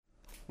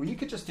Well, you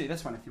could just do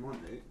this one if you want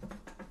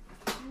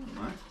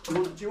to.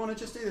 Do you want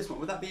to just do this one?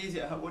 Would that be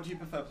easier? What do you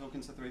prefer, talking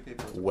to 3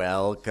 people?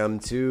 Welcome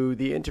to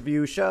the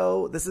interview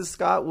show. This is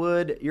Scott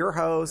Wood, your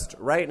host.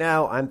 Right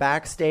now, I'm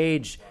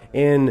backstage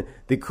in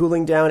the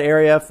cooling down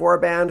area for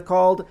a band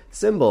called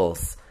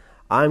Cymbals.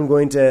 I'm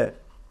going to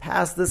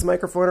pass this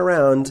microphone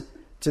around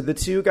to the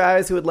 2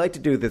 guys who would like to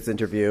do this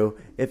interview.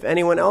 If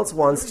anyone else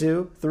wants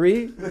to,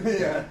 3?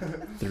 Yeah.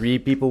 3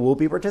 people will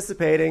be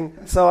participating,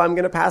 so I'm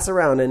going to pass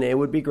around, and it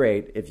would be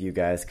great if you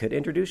guys could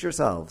introduce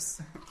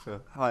yourselves.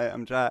 Sure. Hi,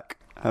 I'm Jack.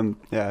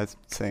 I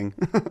sing.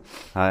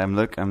 Hi, I'm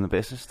Luke. I'm the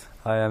bassist.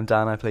 Hi, I'm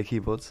Dan. I play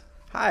keyboards.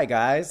 Hi,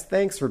 guys.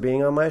 Thanks for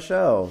being on my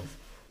show.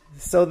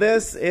 So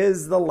this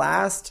is the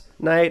last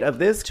night of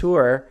this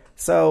tour.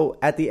 So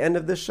at the end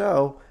of the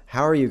show,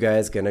 how are you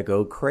guys going to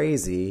go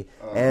crazy?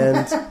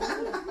 And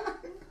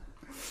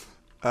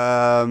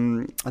I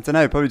don't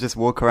know, probably just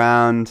walk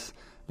around,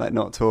 like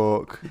not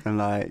talk, and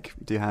like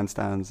do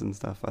handstands and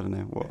stuff. I don't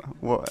know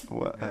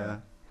what.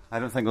 I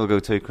don't think we'll go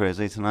too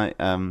crazy tonight.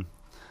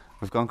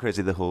 We've gone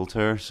crazy the whole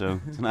tour,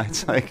 so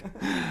tonight's like,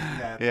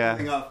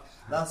 yeah.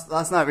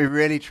 Last night we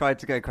really tried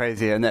to go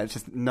crazy, and then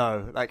just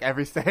no. Like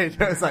every stage,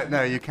 it was like,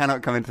 no, you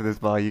cannot come into this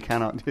bar. You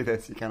cannot do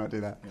this. You cannot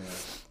do that. Yeah.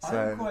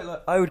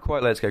 So I would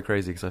quite like to go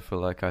crazy because I feel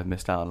like I've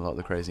missed out on a lot of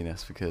the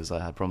craziness because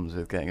I had problems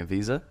with getting a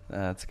visa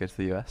to go to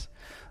the US.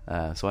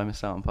 So I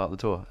missed out on part of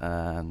the tour,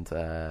 and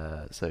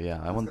so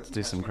yeah, I want to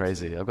do some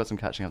crazy. I've got some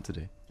catching up to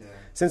do. Yeah.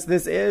 since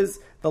this is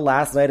the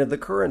last night of the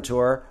current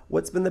tour,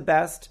 what's been the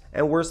best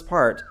and worst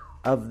part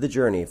of the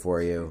journey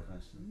for you?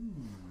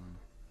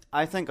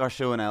 I think our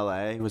show in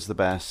LA was the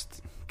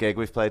best gig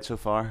we've played so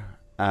far.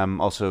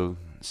 Also,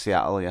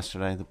 Seattle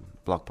yesterday, the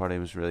block party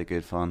was really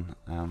good fun.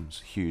 It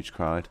was a huge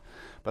crowd.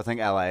 But I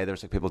think LA, there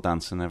was like people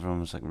dancing, everyone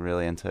was like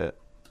really into it,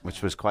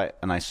 which was quite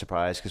a nice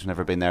surprise because we've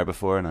never been there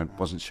before and I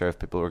wasn't sure if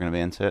people were going to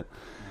be into it.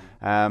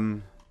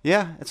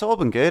 Yeah, it's all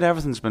been good.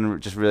 Everything's been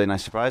just really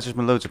nice surprise. There's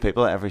been loads of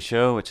people at every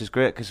show, which is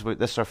great because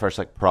this is our first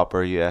like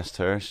proper US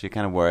tour. So you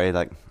kind of worry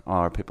like, oh,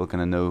 are people going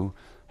to know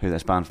who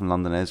this band from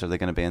London is? Are they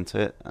going to be into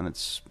it? And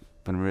it's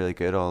been really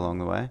good all along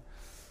the way.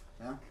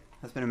 Yeah,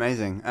 that's been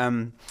amazing.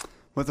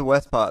 What's the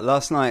worst part?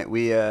 Last night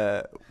we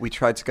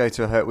tried to go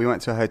to we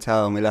went to a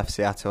hotel and we left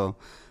Seattle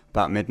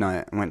about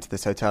midnight and went to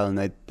this hotel and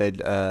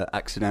they'd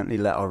accidentally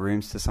let our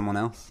rooms to someone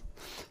else.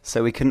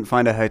 So we couldn't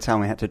find a hotel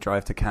and we had to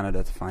drive to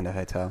Canada to find a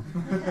hotel.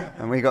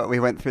 And we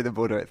went through the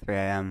border at 3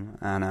 a.m.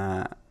 and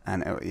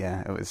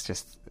it was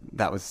just,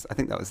 I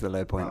think that was the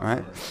low point,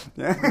 right?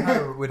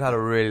 Yeah. We'd had a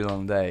really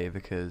long day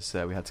because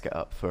we had to get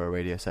up for a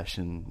radio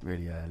session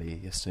really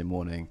early yesterday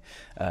morning.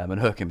 And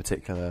Hook in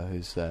particular,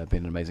 who's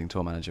been an amazing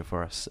tour manager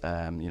for us,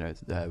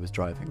 was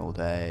driving all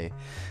day.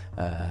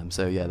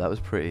 So yeah, that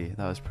was pretty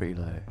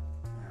low.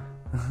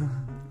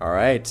 All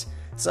right.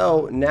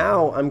 So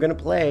now I'm going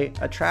to play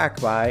a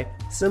track by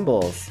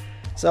Cymbals.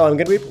 So I'm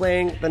going to be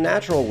playing The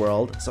Natural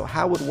World. So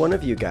how would one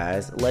of you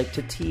guys like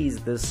to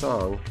tease this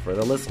song for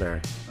the listener?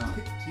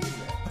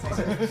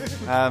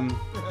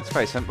 It's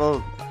very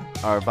simple.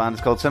 Our band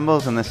is called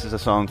Cymbals, and this is a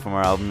song from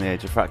our album The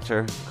Age of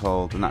Fracture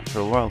called The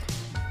Natural World.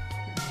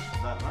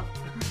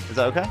 Is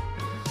that okay?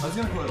 I was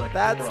going to call it like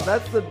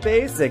that's the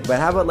basic, but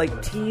how about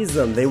like tease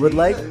them? They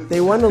want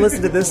to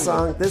listen to this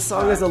song. This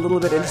song is a little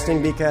bit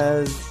interesting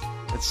because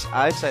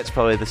I'd say it's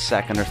probably the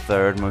second or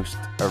third most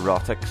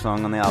erotic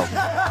song on the album.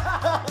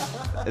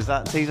 Is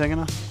that teasing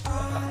enough?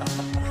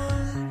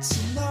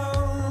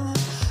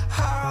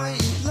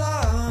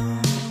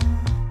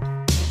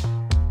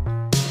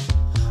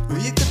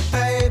 Read the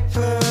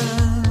papers,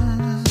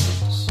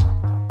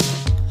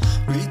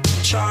 read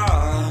the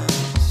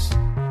charts,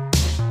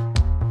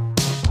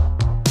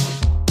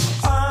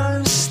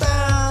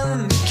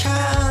 understand the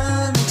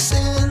mechanics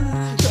in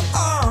your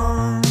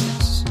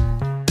arms.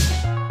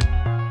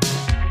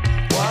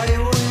 Why you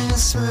wouldn't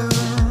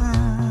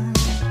smooth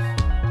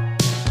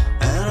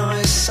and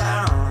always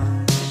sounds.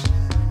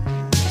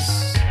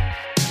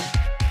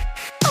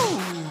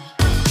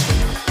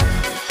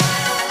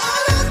 I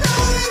don't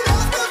know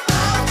enough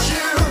about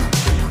you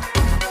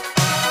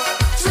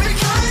to be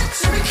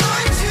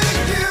kind to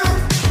you.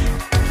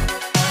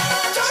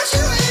 Don't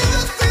you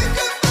even think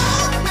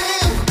about me?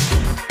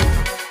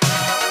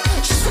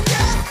 Just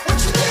forget what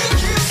you think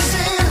you've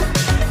seen.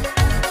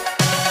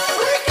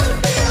 We could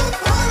be a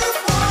part of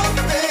one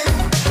thing.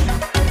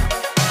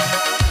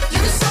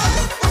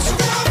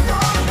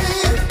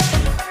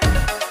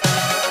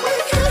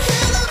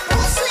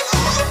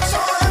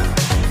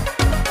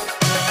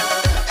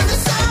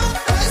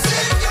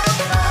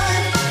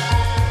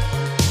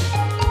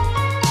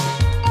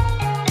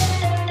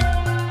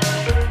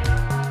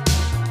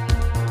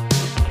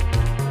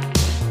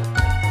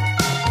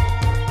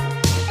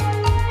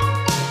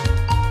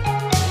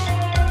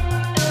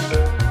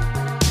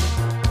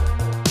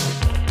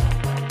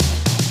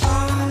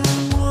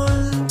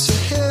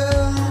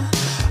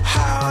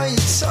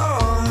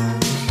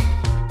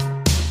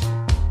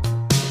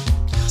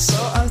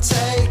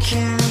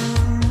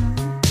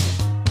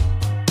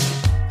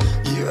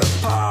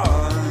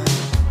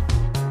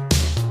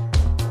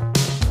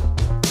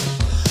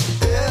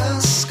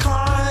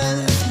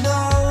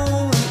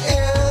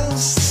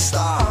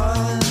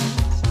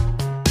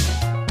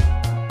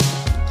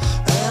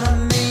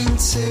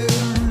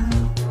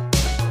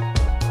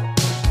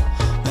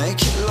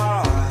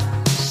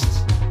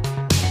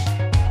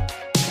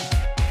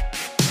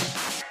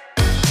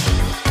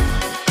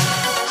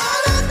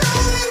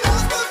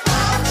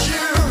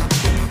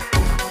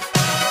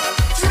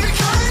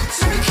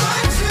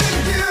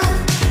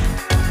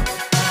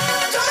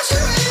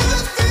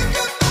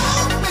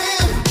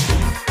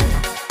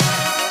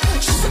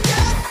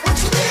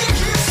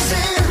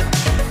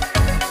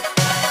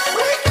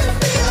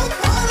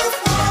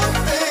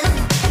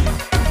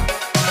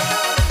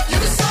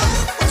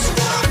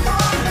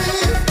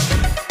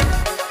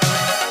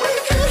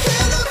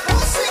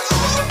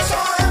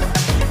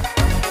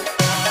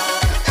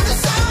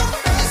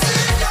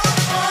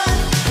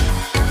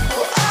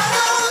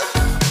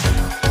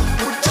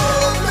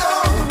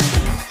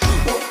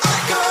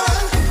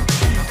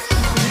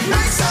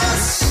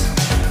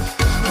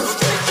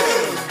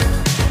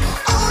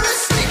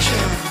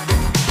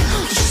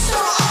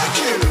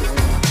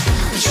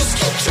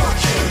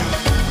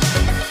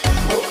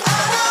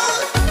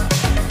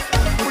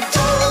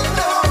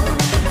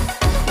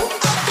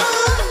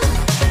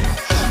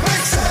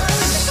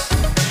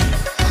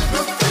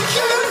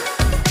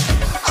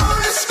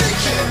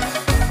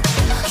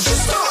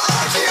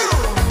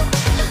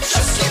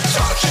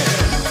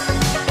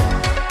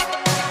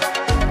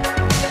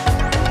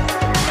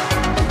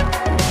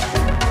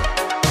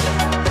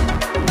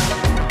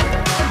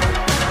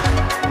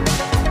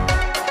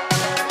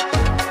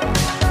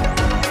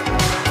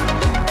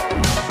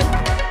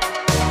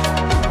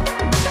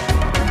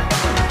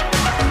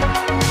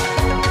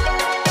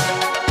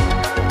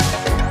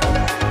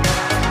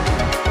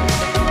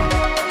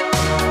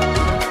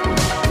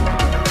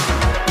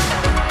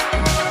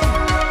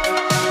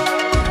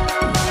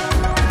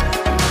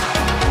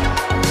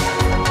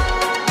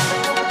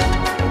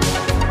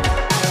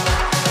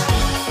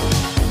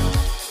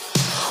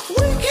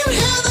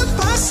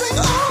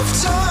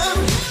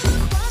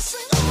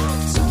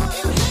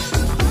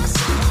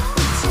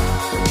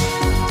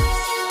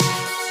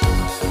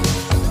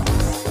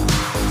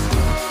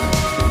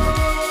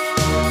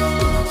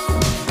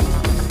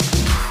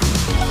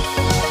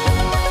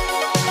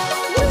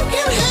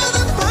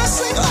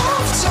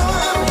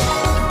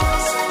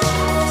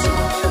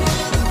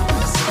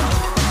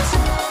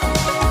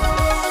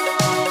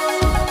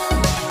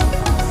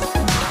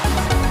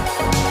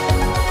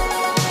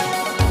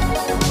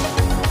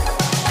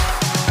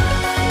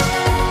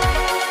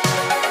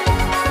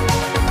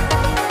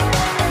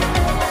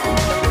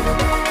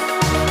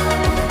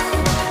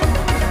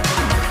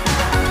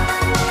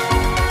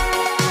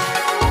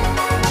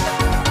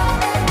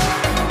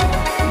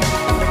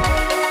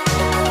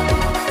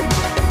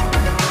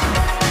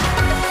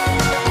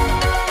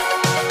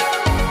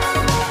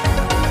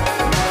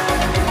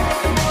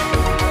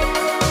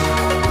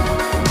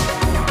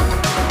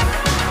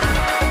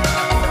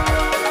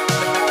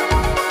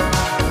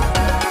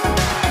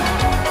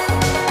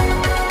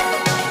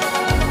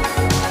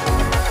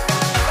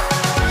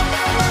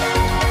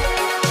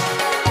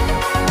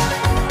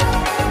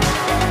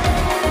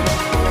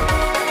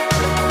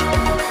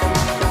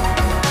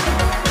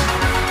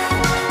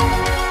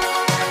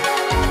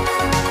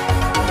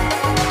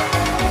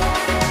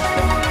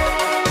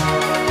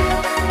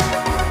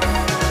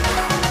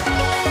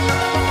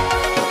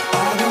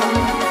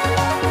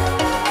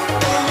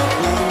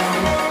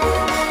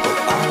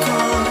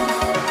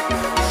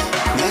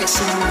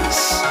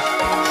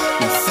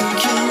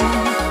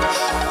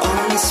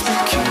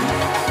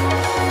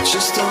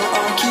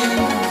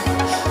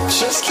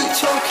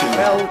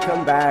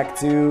 Welcome back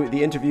to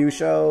the interview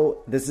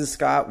show. This is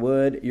Scott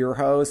Wood, your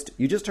host.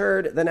 You just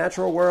heard The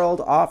Natural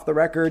World, off the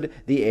record,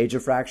 The Age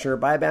of Fracture,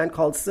 by a band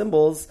called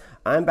Cymbals.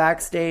 I'm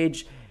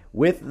backstage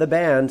with the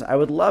band. I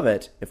would love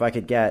it if I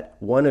could get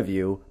one of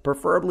you,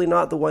 preferably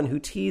not the one who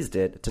teased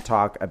it, to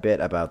talk a bit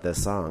about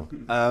this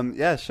song.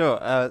 Yeah,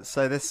 sure.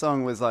 So this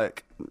song was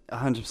like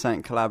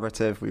 100%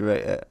 collaborative. We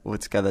wrote it all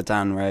together.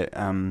 Dan wrote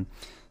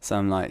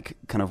some like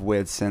kind of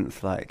weird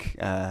synth like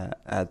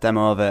a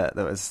demo of it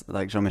that was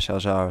like Jean-Michel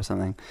Jarre or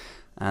something,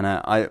 and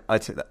I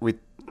took that. We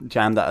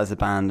jammed that as a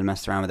band and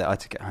messed around with it. I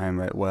took it home,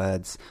 wrote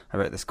words. I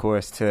wrote this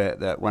chorus to it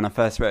that when I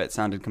first wrote it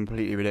sounded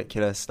completely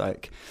ridiculous.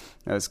 Like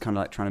it was kind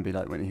of like trying to be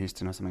like Whitney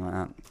Houston or something like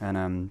that.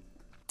 And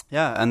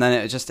yeah, and then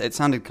it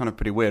sounded kind of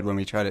pretty weird when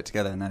we tried it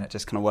together, and then it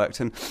just kind of worked.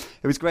 And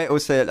it was great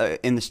also like,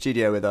 in the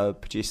studio with our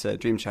producer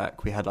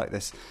Dreamtrack. We had like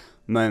this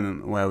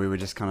moment where we were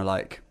just kind of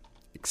like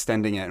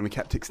extending it, and we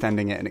kept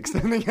extending it and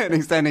extending it and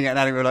extending it, and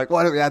then we were like,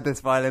 why don't we add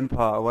this violin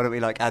part, or why don't we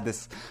like add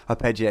this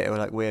arpeggiator or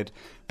like weird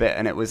bit?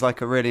 And it was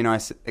like a really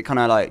nice, it kind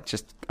of like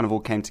just kind of all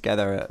came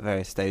together at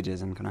various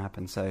stages and kind of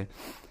happened. So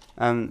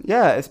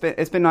yeah, it's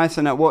been nice.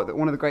 And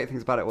one of the great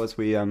things about it was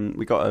we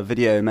got a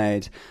video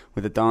made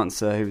with a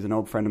dancer who was an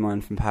old friend of mine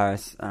from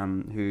Paris,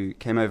 who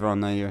came over on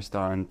the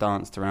Eurostar and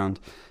danced around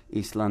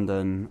East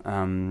London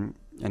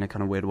in a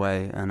kind of weird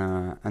way,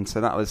 and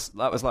so that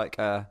was like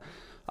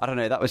I don't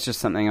know, that was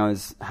just something I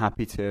was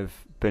happy to have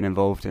been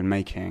involved in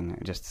making,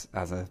 just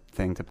as a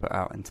thing to put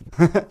out into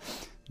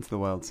into the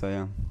world. So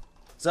yeah.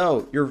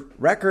 So your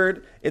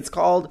record, it's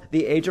called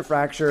The Age of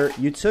Fracture.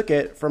 You took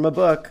it from a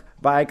book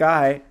by a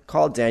guy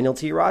called Daniel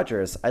T.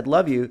 Rodgers. I'd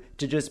love you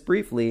to just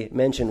briefly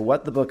mention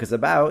what the book is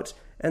about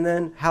and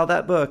then how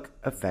that book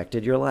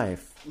affected your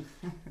life.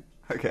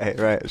 Okay,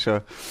 right,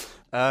 sure.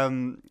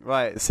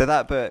 Right, so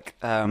that book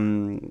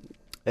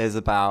is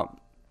about,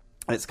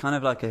 it's kind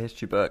of like a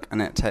history book,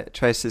 and it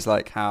traces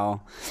like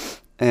how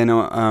in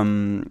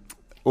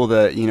all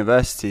the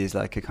universities,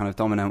 like a kind of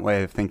dominant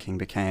way of thinking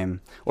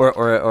became,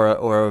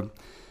 or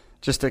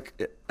just a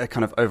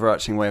kind of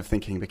overarching way of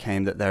thinking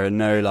became that there are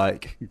no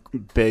like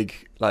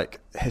big like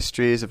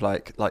histories of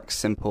like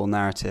simple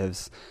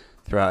narratives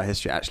throughout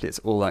history. Actually, it's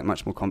all like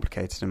much more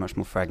complicated and much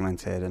more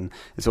fragmented, and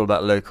it's all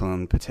about local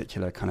and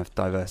particular kind of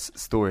diverse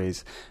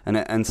stories.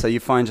 And so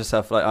you find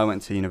yourself like, I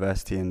went to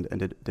university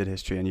and did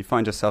history, and you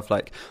find yourself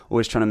like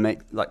always trying to make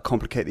like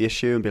complicate the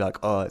issue and be like,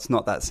 oh, it's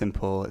not that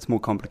simple, it's more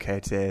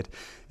complicated,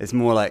 it's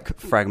more like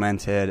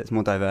fragmented, it's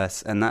more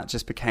diverse. And that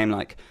just became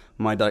like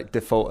my like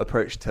default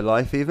approach to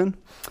life even.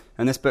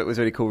 And this book was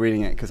really cool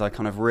reading it because I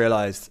kind of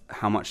realized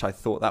how much I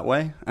thought that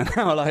way, and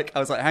how like I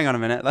was like, hang on a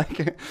minute,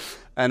 like,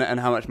 and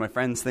how much my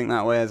friends think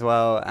that way as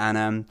well.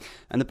 And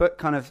the book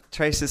kind of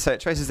traces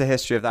the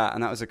history of that,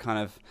 and that was a kind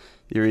of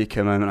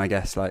eureka moment, I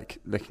guess, like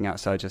looking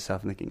outside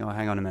yourself and thinking, oh,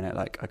 hang on a minute,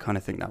 like I kind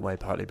of think that way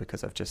partly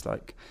because I've just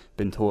like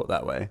been taught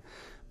that way.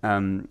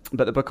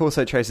 But the book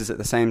also traces at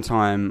the same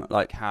time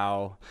like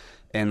how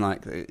in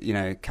like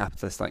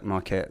capitalist like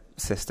market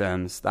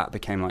systems that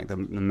became like the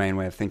main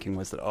way of thinking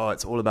was that, oh,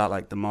 it's all about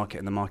like the market,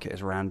 and the market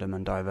is random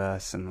and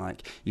diverse, and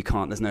like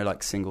there's no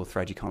like single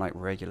thread, you can't like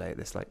regulate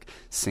this like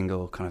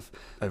single kind of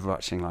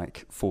overarching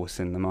like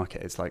force in the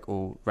market, it's like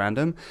all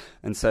random.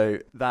 And so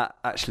that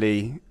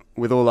actually,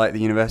 with all like the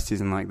universities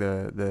and like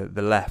the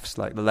lefts,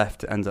 like the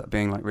left ends up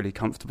being like really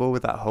comfortable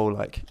with that whole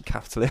like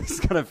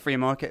capitalist kind of free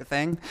market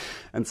thing,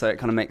 and so it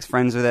kind of makes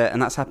friends with it,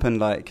 and that's happened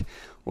like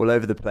all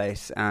over the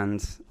place.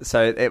 And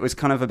so it was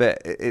kind of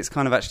it's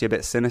kind of actually a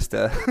bit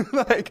sinister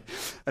like,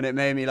 and it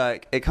made me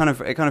like, it kind of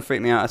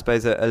freaked me out, I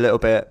suppose, a little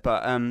bit.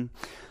 But I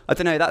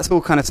don't know, that's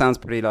all kind of sounds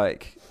pretty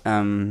like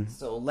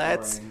so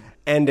let's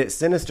end it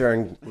sinister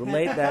and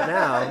relate that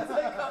now.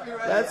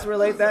 Let's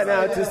relate that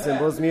now to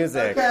Cymbals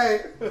music.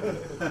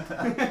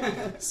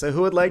 Okay. So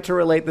who would like to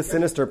relate the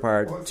sinister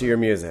part to your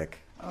music?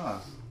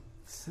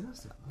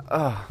 Sinister.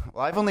 Well,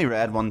 I've only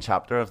read one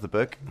chapter of the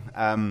book,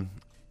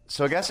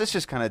 so I guess it's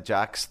just kind of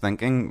Jack's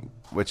thinking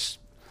which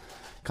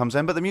comes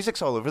in, but the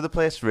music's all over the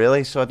place,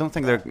 really. So I don't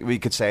think we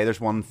could say there's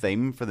one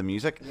theme for the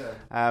music.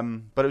 Yeah.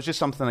 But it was just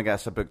something, I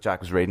guess, a book Jack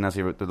was reading as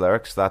he wrote the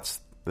lyrics.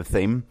 That's the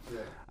theme.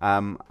 Yeah.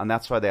 And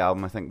that's why the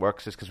album, I think,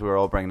 works, is because we were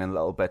all bringing in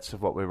little bits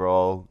of what we were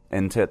all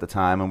into at the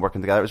time and working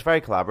together. It was very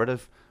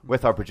collaborative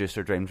with our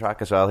producer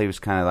Dreamtrack as well. He was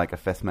kind of like a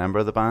fifth member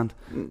of the band.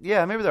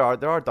 Yeah, maybe there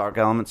are dark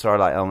elements or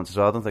light elements as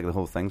well. I don't think the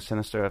whole thing's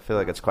sinister. I feel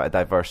like it's quite a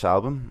diverse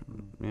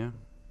album. Yeah.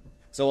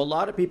 So a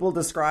lot of people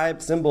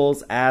describe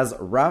Cymbals as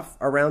rough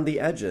around the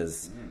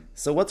edges.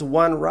 So what's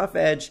one rough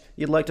edge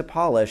you'd like to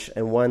polish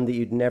and one that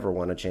you'd never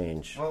want to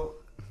change? Well,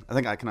 I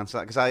think I can answer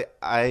that because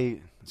I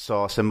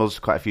saw Cymbals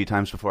quite a few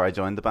times before I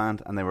joined the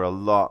band, and they were a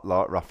lot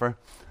rougher,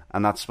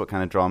 and that's what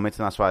kind of drew me to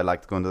them. That's why I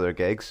liked going to their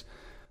gigs.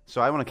 So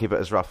I want to keep it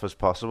as rough as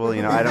possible.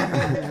 You know,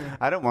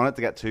 I don't want it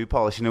to get too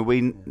polished. You know,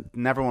 we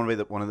never want to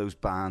be one of those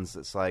bands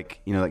that's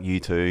like, you know, like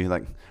U2,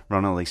 like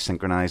run all these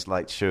synchronized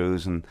light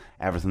shows and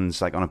everything's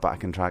like on a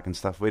backing track and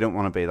stuff. We don't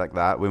want to be like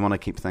that. We want to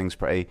keep things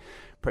pretty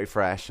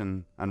fresh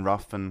and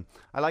rough. And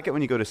I like it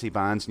when you go to see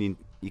bands and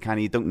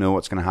you don't know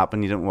what's going to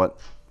happen. You don't know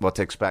what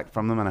to expect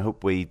from them, and I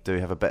hope we do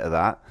have a bit of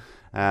that.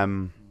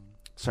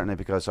 Certainly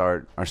because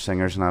our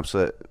singer's an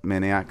absolute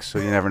maniac, so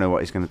you never know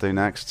what he's going to do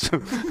next.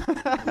 So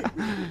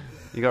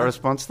you got a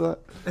response to that?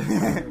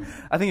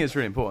 I think it's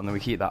really important that we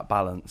keep that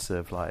balance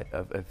of like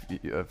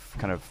of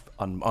kind of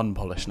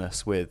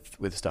unpolishedness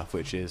with stuff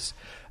which is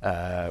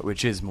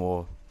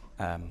more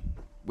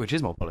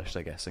polished,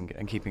 I guess,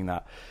 and keeping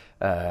that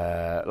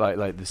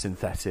like the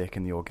synthetic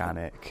and the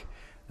organic,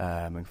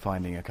 and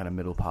finding a kind of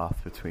middle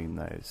path between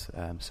those.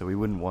 So we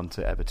wouldn't want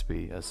it ever to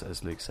be,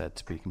 as Luke said,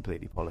 to be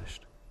completely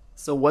polished.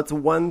 So what's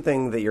one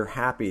thing that you're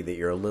happy that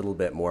you're a little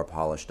bit more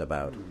polished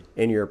about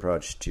in your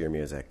approach to your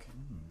music?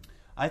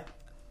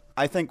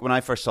 I think when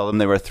I first saw them,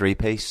 they were a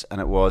 3-piece, and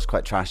it was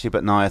quite trashy.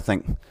 But now I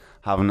think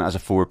having it as a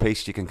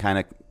 4-piece, you can kind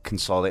of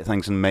consolidate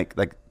things and make,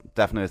 like,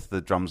 definitely with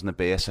the drums and the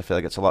bass, I feel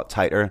like it's a lot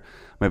tighter.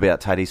 Maybe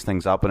that tidies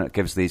things up, and it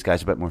gives these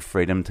guys a bit more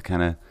freedom to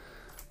kind of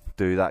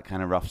do that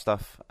kind of rough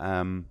stuff.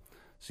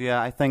 So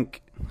yeah, I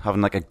think having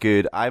like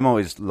I'm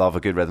always love a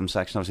good rhythm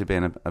section. Obviously,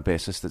 being a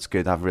bassist, it's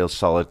good to have a real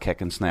solid kick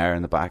and snare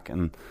in the back,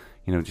 and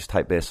just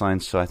tight bass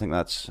lines. So I think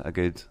that's a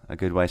good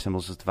way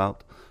Cymbals has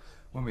developed.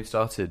 When we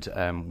started,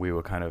 we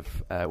were kind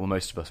of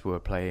most of us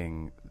were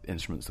playing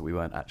instruments that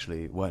weren't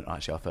actually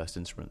our first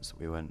instruments that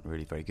we weren't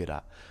really very good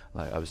at.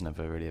 Like I was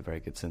never really a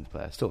very good synth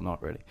player, still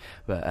not really.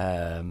 But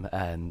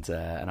and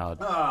our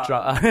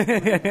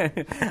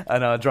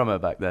drummer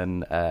back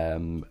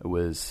then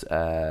was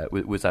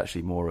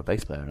actually more a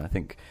bass player, and I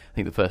think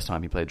the first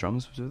time he played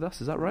drums was with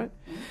us. Is that right?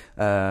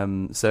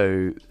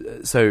 So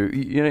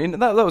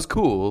that was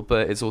cool,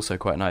 but it's also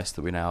quite nice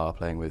that we now are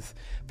playing with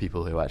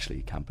people who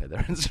actually can play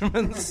their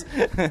instruments.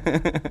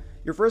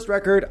 Your first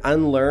record,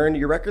 Unlearn,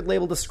 your record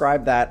label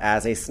described that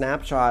as a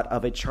snapshot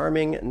of a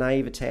charming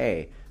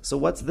naivete. So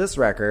what's this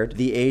record,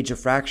 The Age of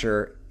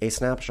Fracture, a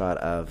snapshot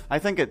of? I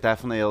think it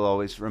definitely will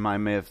always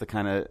remind me of the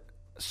kind of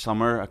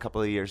summer a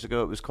couple of years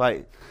ago. It was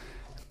quite,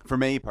 for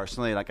me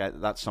personally, like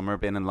that summer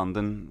being in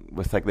London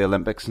with like the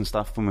Olympics and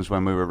stuff, was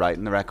when we were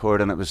writing the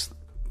record, and it was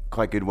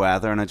quite good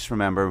weather, and I just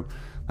remember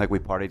like we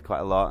partied quite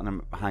a lot, and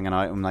I'm hanging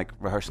out and like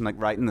rehearsing, like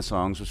writing the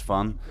songs was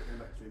fun.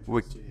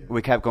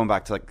 We kept going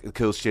back to like the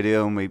cool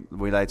studio, and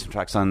we laid some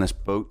tracks on this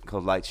boat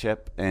called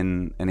Lightship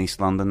in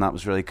East London. That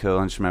was really cool.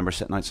 And I just remember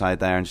sitting outside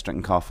there and just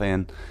drinking coffee,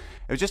 and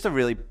it was just a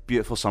really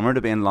beautiful summer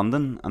to be in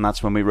London. And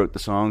that's when we wrote the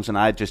songs, and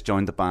I had just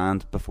joined the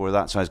band before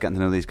that, so I was getting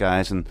to know these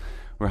guys, and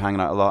we were hanging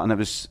out a lot, and it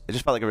just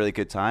felt like a really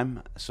good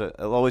time. So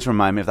it'll always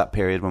remind me of that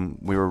period when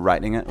we were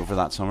writing it over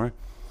that summer.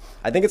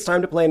 I think it's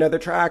time to play another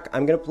track.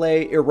 I'm going to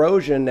play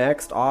Erosion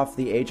next off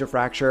The Age of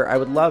Fracture. I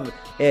would love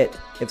it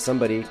if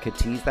somebody could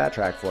tease that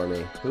track for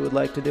me. Who would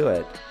like to do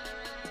it?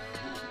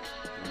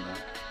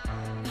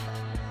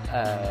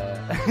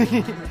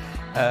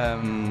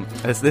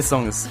 This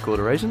song is called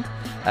Erosion.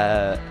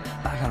 I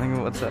can't think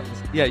of what's that.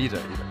 Yeah, you do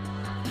it.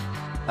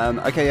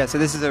 Okay, yeah. So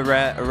this is a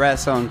rare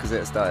song because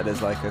it started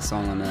as like a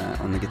song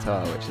on the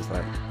guitar, which is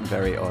like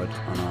very odd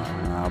on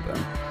our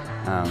album.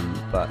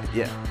 But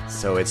yeah.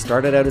 So it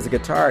started out as a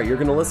guitar. You're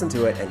going to listen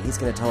to it, and he's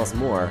going to tell us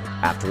more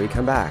after we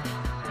come back.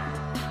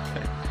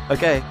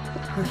 Okay.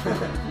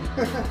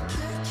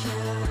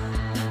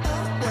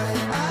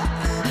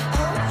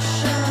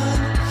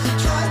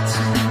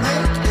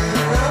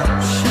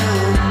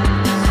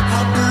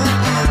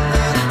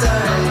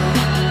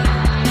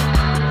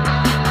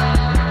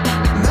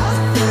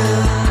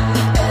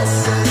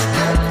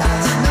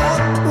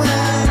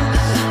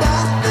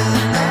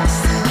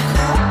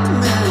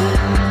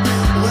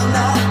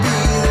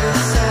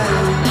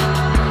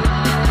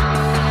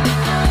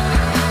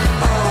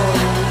 Oh,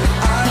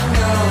 I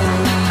know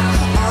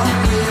I'm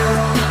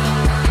real.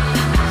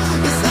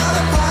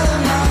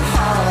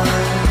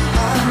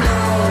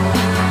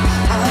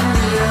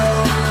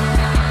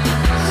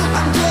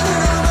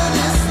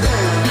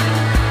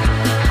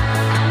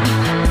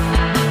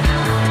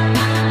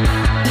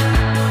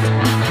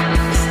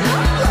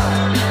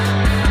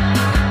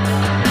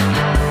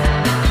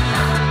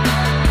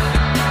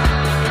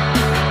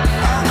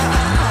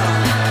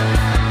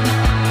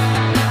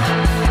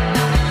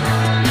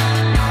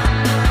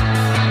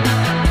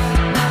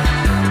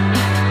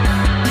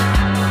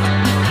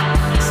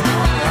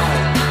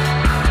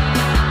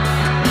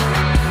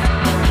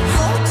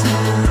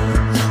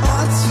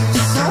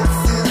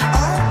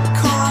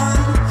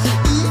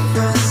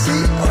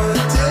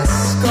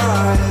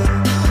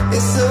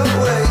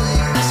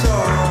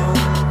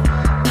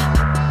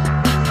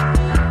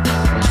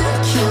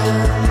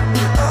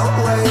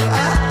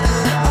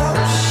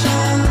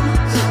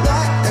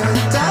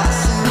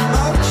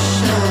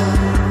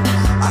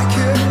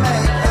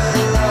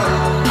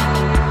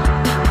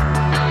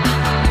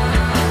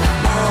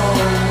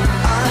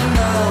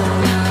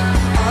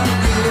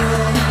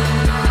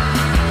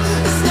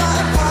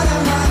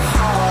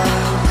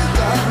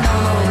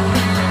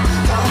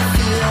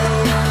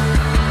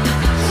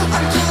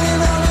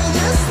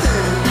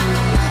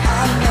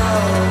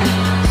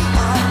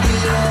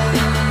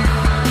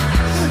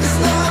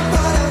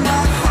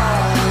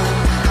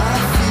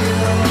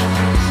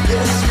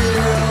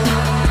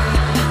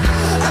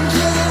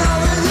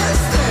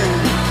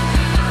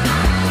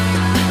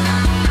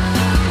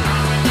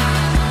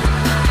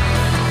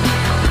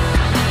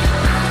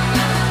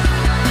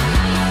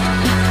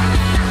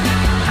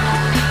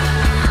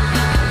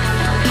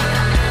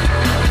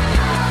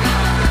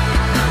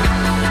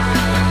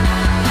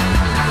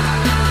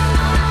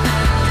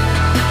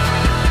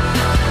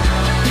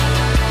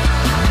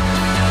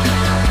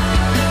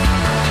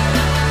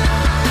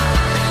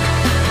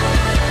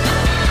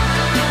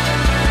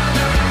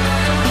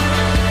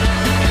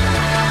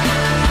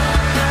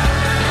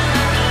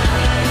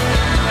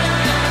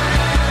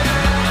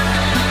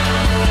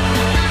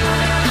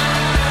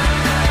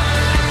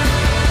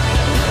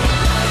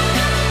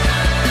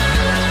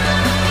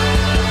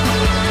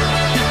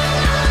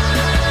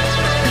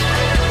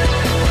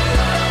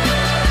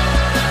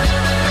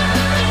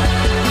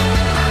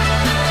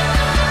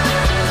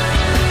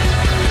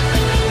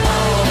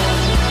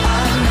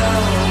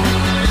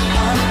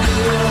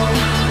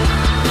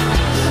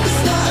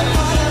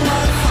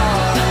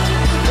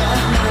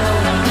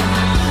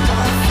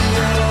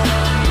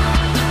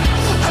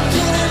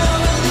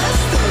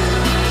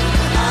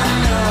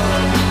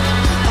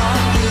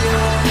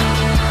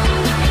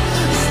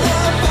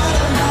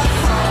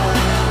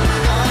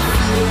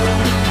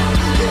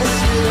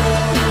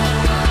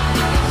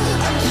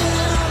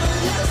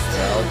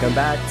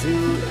 Welcome back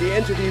to the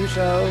interview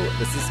show.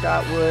 This is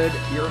Scott Wood,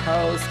 your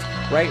host.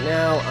 Right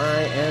now,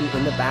 I am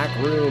in the back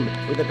room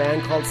with a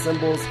band called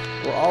Cymbals.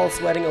 We're all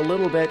sweating a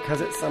little bit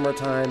because it's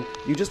summertime.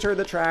 You just heard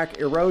the track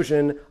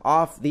Erosion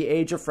off The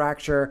Age of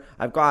Fracture.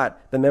 I've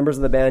got the members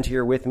of the band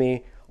here with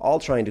me, all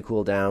trying to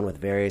cool down with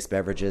various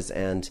beverages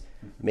and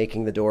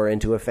making the door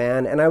into a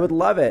fan. And I would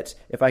love it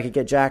if I could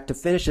get Jack to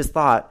finish his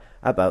thought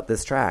about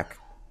this track.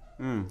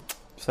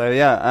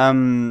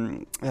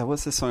 So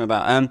what's this song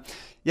about?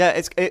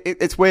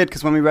 It's weird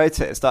because when we wrote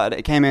it,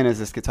 it came in as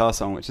this guitar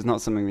song, which is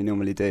not something we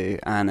normally do,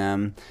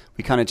 and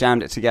we kind of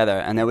jammed it together,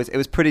 and it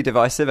was pretty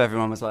divisive.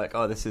 Everyone was like,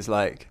 "Oh, this is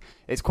like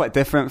it's quite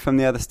different from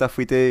the other stuff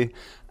we do,"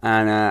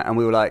 and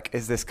we were like,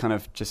 "Is this kind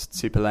of just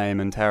super lame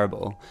and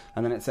terrible?"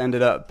 And then it's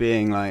ended up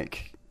being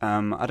like,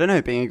 I don't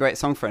know, being a great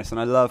song for us, and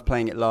I love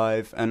playing it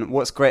live. And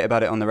what's great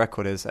about it on the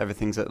record is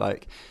everything's at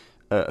like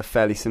a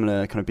fairly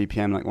similar kind of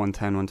BPM, like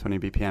 110, 120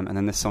 BPM, and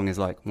then this song is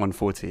like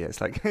 140.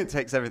 It's like it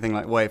takes everything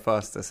like way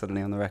faster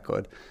suddenly on the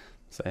record.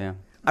 So yeah.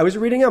 I was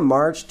reading a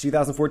March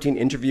 2014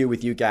 interview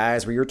with you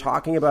guys where you're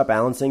talking about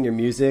balancing your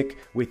music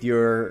with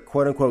your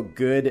quote-unquote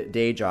good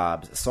day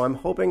jobs. So I'm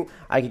hoping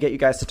I could get you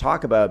guys to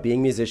talk about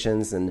being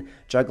musicians and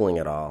juggling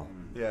it all.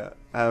 Yeah.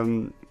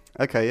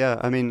 Okay,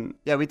 yeah. I mean,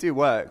 yeah, we do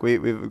work.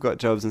 We've got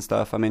jobs and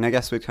stuff. I mean, I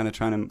guess we're kind of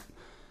trying to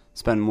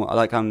spend more,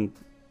 like I'm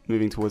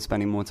moving towards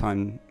spending more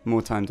time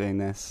doing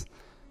this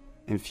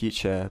in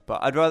future. But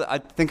I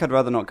think I'd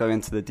rather not go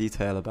into the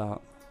detail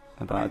about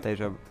a day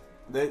job.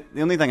 The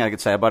only thing I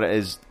could say about it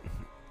is,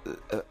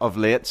 of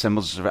late,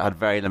 Cymbals have had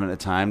very limited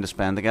time to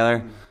spend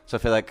together. So I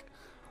feel like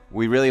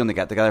we really only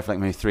get together for like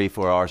maybe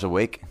 3-4 hours a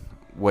week,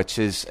 which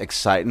is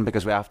exciting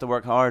because we have to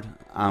work hard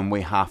and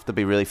we have to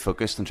be really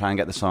focused and try and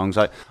get the songs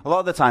out. A lot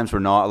of the times we're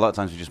not. A lot of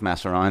times we just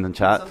mess around and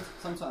chat.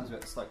 Sometimes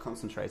it's like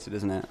concentrated,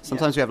 isn't it?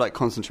 Sometimes we have like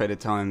concentrated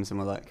times and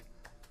we're like...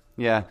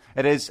 Yeah,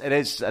 it is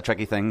a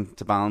tricky thing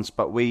to balance,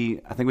 but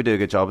I think we do a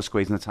good job of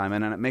squeezing the time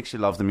in, and it makes you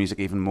love the music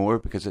even more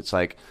because it's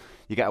like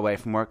you get away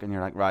from work and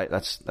you're like, right,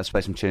 let's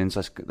play some tunes,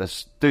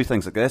 let's do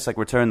things like this. Like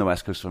we're touring the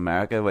West Coast of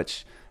America,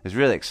 which is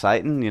really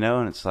exciting, you know,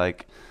 and it's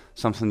like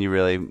something you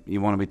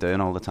want to be doing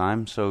all the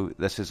time. So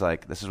this is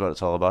what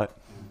it's all about.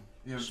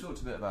 Yeah, we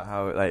talked a bit about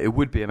how like, it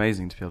would be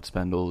amazing to be able to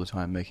spend all the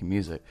time making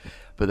music,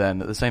 but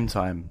then at the same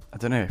time, I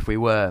don't know, if we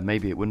were,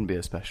 maybe it wouldn't be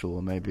as special,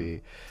 or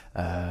maybe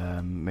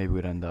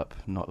we'd end up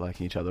not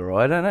liking each other, or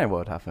I don't know what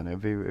would happen.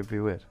 It'd be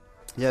weird.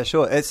 Yeah,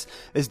 sure. It's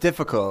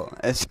difficult.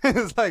 It's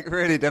like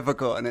really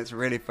difficult, and it's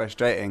really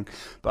frustrating.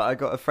 But I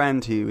got a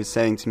friend who was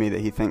saying to me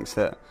that he thinks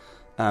that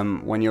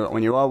when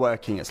you are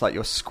working, it's like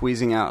you're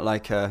squeezing out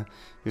the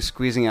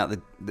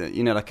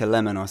you know, like a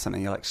lemon or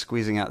something. You're like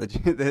squeezing out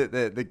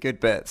the good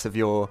bits of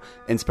your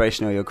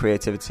inspiration or your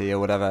creativity or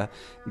whatever,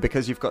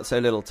 because you've got so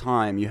little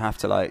time. You have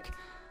to like,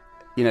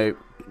 you know,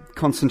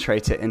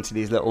 concentrate it into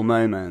these little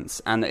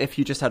moments. And if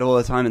you just had all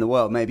the time in the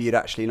world, maybe you'd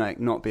actually like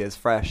not be as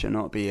fresh and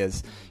not be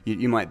as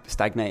you might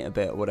stagnate a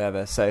bit or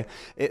whatever. So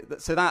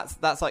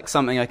that's like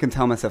something I can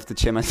tell myself to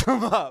cheer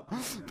myself up.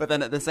 But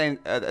then at the same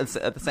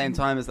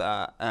time as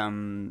that,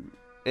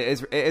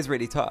 it is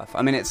really tough.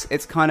 I mean,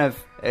 it's kind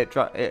of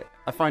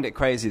I find it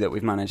crazy that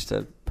we've managed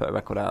to put a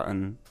record out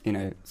and, you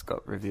know, it's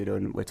got reviewed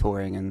and we're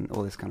touring and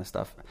all this kind of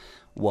stuff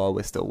while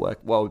we're still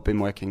while we've been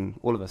working.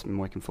 All of us have been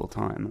working full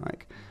time,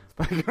 like.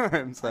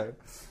 So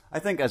I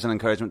think as an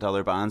encouragement to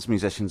other bands,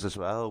 musicians as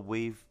well,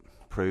 we've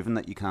proven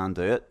that you can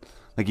do it.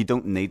 Like, you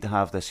don't need to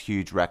have this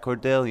huge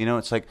record deal, you know.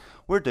 It's like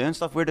we're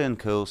doing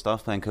cool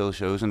stuff, playing cool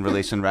shows and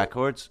releasing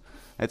records.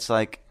 It's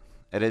like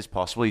it is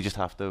possible. You just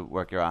have to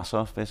work your ass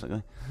off,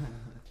 basically.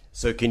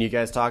 So can you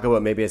guys talk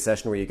about maybe a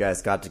session where you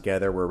guys got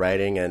together, were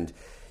writing, and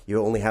you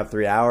only have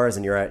 3 hours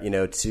and you're at, you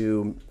know,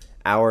 2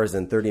 hours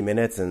and 30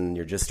 minutes and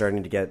you're just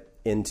starting to get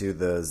into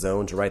the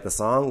zone to write the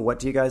song? What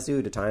do you guys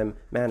do to time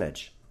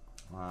manage?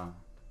 Wow.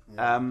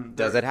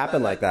 Does it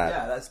happen like that?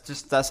 Yeah,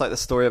 that's like the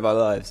story of our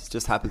lives. It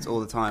just happens all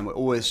the time. We're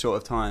always short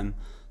of time.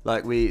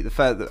 Like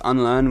the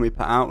Unlearn we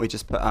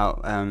just put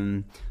out. I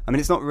mean,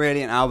 it's not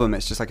really an album.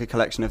 It's just like a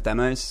collection of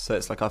demos. So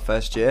it's like our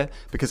first year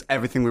because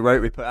everything we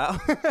wrote we put out.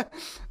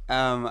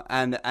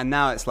 And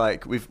now it's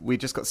like we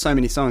just got so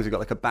many songs. We've got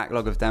like a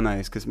backlog of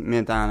demos because me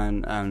and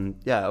Dan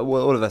and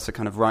all of us are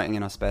kind of writing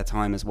in our spare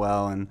time as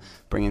well and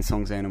bringing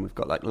songs in. And we've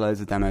got like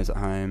loads of demos at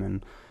home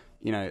and.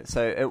 You know,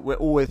 so we're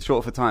always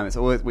short for time.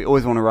 We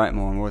always want to write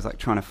more, and we're always like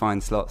trying to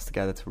find slots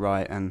together to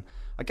write. And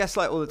I guess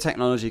like all the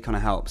technology kind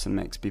of helps and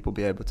makes people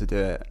be able to do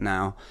it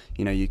now.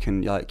 You know, you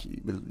can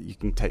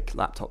take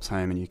laptops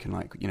home and you can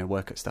like, you know,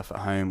 work at stuff at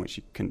home, which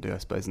you couldn't do, I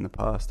suppose, in the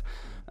past.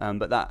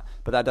 But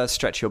that does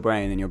stretch your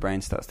brain, and your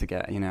brain starts to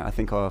get, you know, I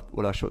think all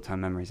our short-term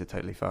memories are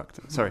totally fucked.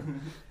 Sorry,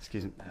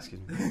 excuse me.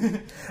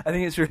 I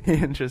think it's really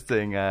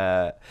interesting,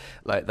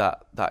 like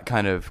that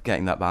kind of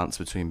getting that balance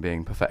between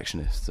being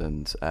perfectionist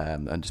and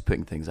just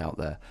putting things out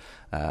there.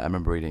 I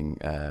remember reading,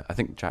 I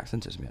think Jack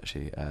sent it to me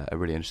actually, a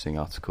really interesting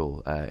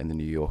article in the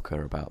New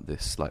Yorker about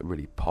this like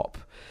really pop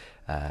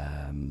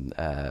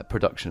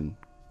production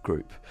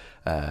group,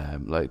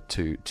 like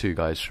two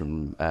guys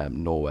from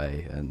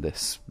Norway and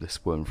this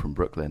woman from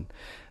Brooklyn,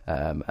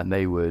 and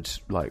they would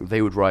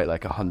write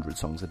like 100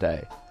 songs a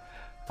day,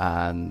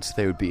 and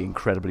they would be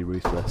incredibly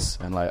ruthless,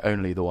 and like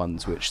only the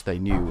ones which they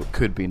knew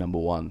could be number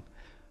one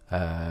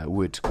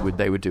would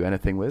do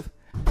anything with.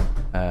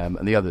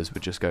 And the others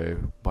would just go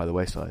by the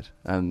wayside,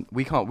 and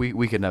we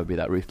could never be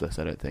that ruthless,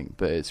 I don't think.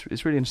 But it's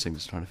really interesting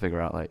just trying to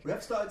figure out, like, we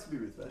have started to be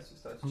ruthless. We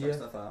started to check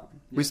stuff out.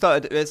 We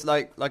started. It's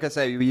like I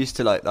say, we used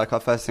to like our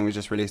first thing. We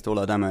just released all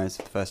our demos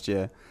the first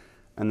year,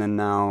 and then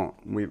now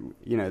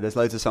there's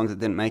loads of songs that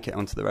didn't make it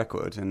onto the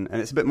record, and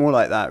it's a bit more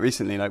like that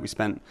recently. Like we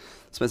spent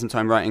some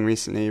time writing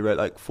recently. Wrote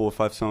like 4 or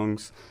 5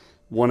 songs.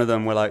 One of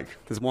them we're like,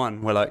 we're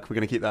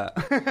gonna keep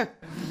that.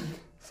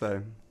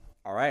 So,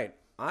 All right.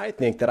 I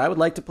think that I would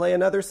like to play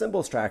another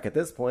Cymbals track at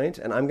this point,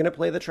 and I'm going to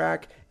play the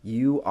track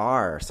You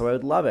Are. So I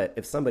would love it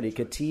if somebody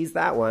could tease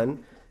that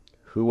one.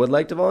 Who would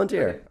like to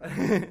volunteer?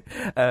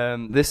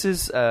 This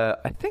is,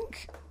 I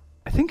think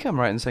I'm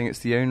right in saying it's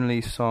the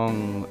only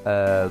song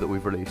that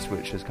we've released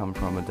which has come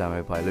from a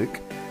demo by Luke.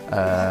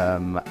 Oh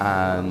no,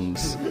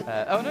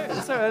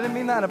 sorry, I didn't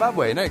mean that in a bad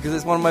way. No, because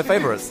it's one of my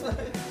favourites.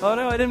 Oh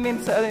no, I didn't mean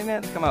it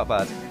to come out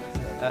bad.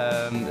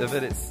 But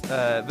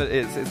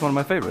it's one of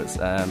my favourites,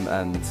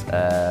 and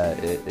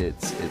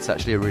it's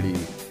actually a really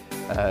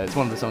it's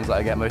one of the songs that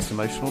I get most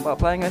emotional about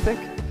playing, I think,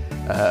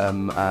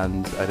 and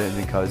I don't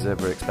think I was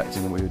ever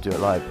expecting that we would do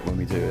it live, but when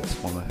we do, it's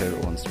one of my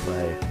favourite ones to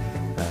play,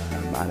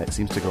 and it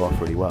seems to go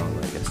off really well,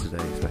 like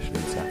yesterday, especially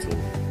in Seattle.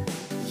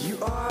 You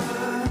are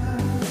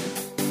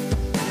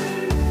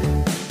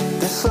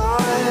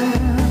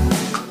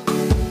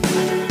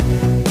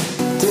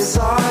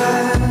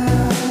desire.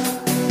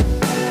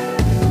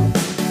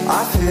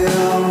 I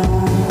feel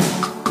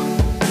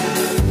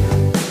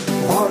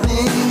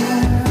wanting,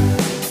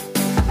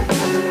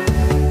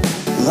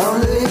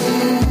 lonely.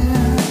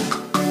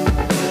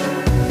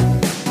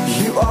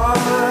 You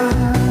are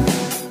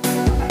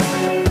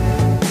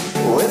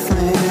with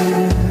me.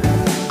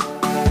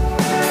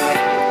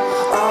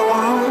 I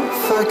won't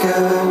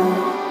forget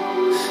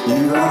you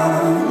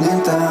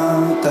running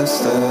down the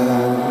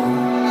stairs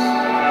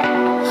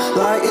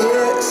like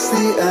it's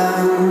the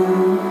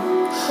end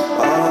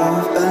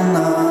of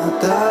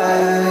another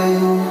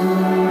age.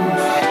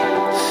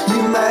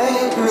 You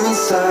make me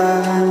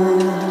sad.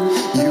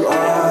 You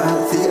are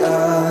the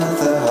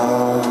other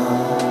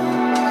half.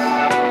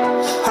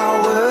 How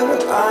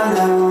would I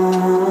know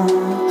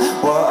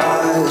what I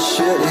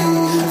should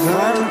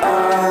even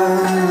ask?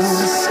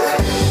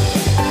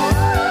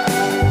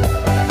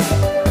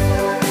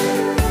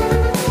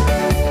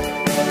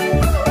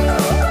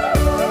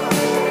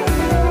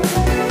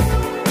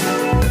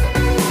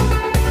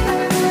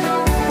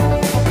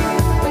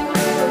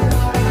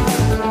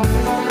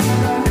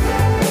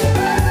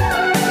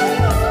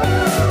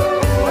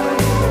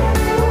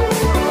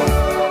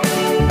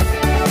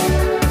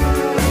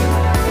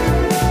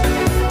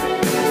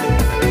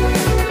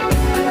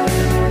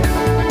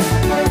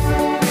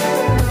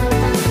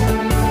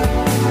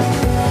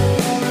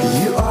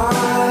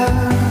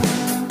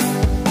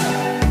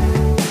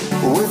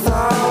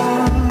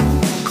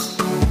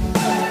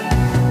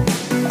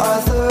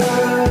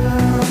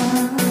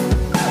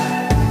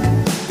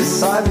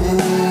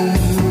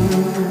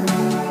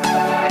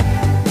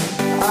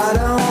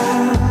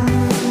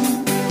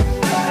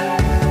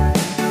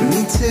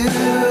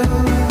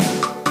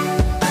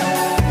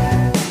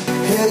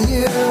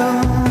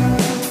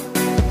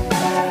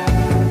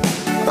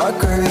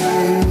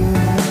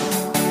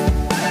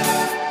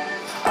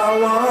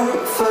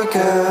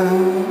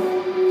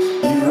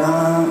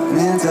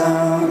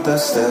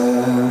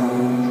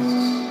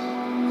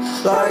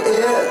 Like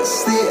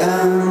it's the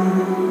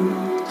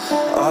end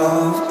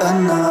of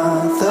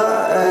another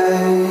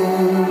age.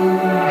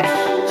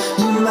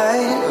 You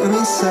make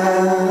me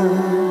sad.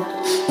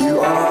 You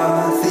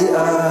are the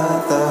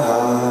other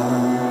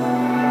half.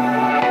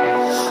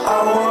 I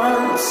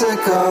want to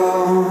go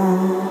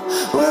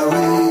where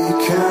we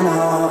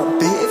cannot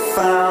be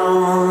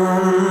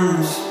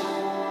found.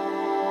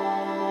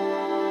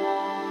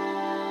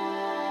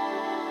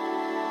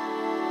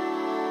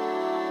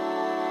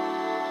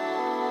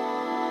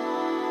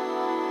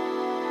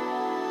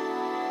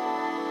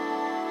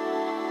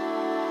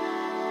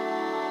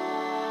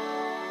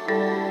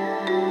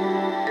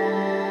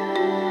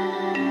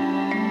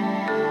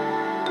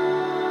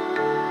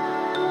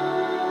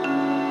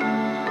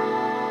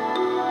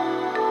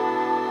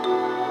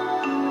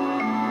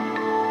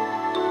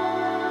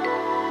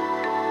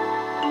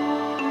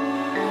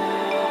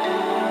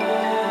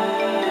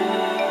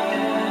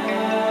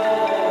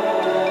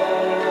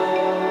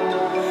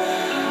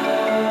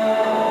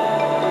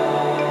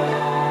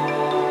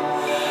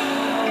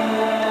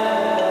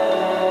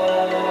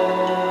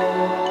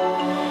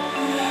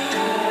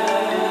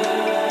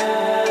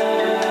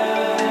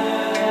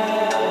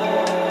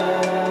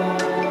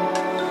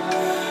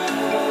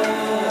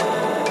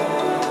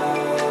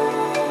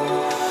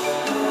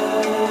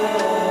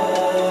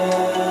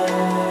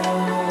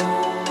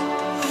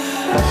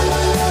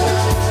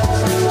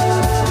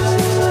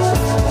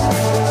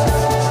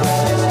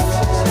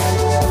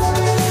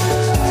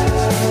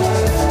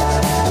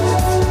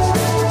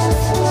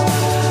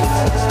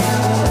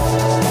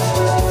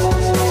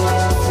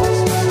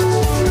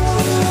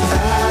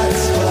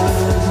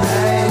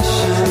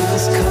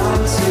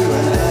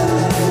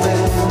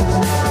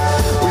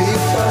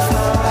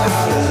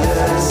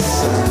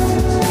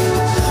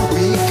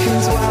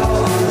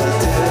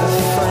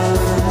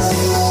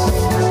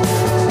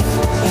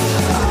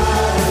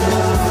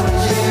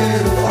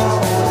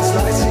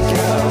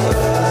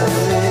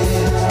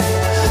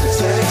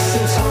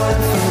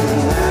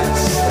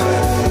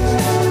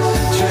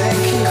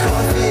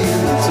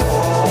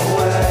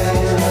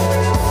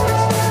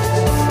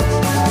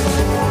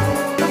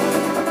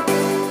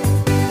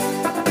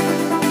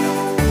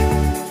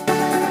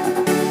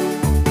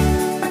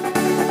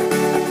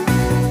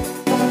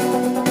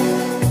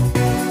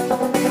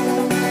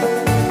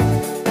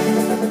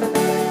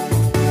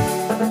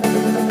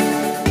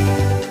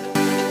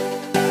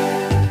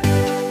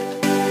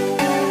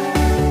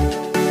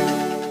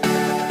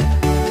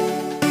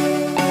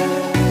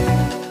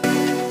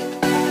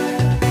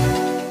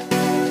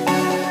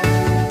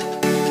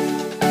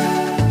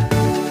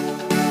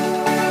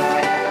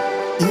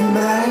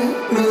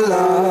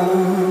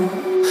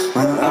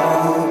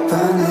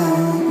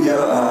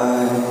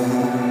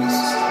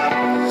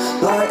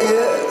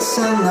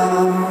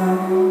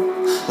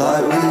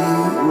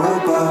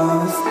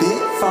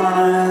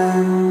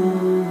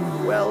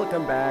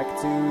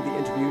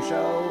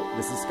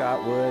 This is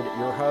Scott Wood,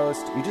 your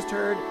host. You just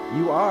heard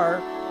You Are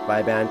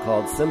by a band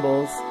called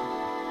Cymbals.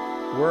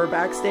 We're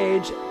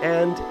backstage,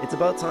 and it's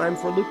about time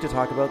for Luke to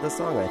talk about this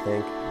song, I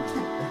think.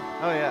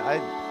 Oh yeah,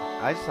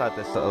 I just had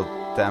this little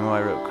demo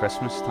I wrote at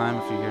Christmas time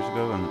a few years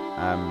ago,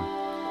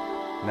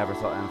 and never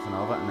thought anything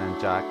of it. And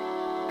then Jack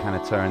kind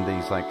of turned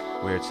these like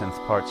weird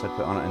synth parts I'd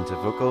put on it into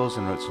vocals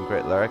and wrote some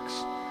great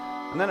lyrics.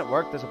 And then it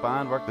worked as a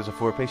band, worked as a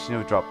 4-piece. You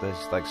know, dropped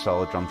this like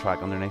solid drum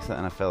track underneath it,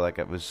 and I feel like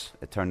it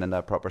turned into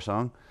a proper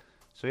song.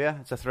 So yeah,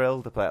 it's a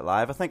thrill to play it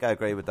live. I think I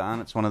agree with Dan.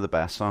 It's one of the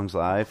best songs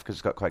live because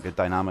it's got quite good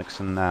dynamics,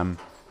 and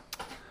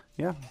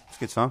yeah, it's a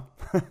good song.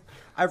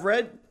 I've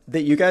read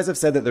that you guys have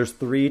said that there's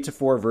 3 to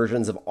 4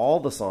 versions of all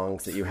the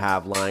songs that you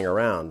have lying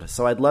around.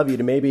 So I'd love you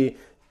to maybe,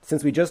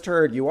 since we just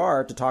heard You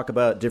Are, to talk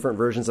about different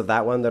versions of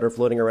that one that are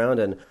floating around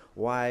and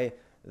why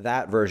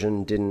that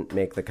version didn't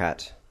make the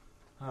cut.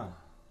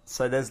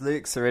 So there's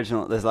Luke's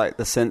original, there's like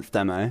the synth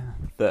demo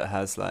that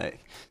has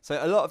like, so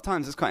a lot of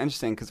times it's quite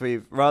interesting because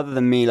rather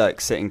than me like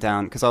sitting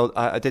down, because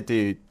I did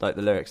do like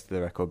the lyrics to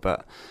the record,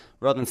 but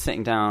rather than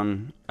sitting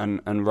down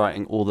and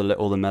writing all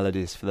the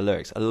melodies for the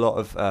lyrics, a lot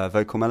of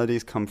vocal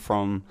melodies come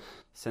from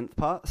synth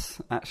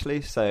parts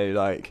actually. So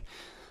like,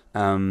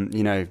 you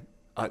know,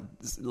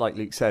 like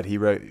Luke said,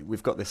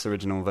 we've got this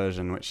original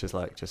version which is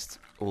like just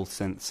all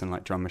synths and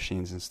like drum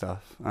machines and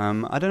stuff.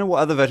 I don't know what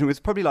other version, it's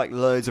probably like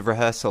loads of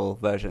rehearsal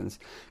versions,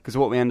 because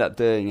what we end up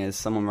doing is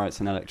someone writes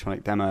an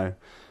electronic demo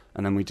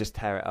and then we just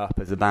tear it up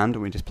as a band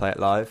and we just play it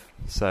live.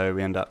 So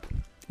we end up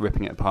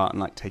ripping it apart and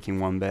like taking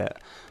one bit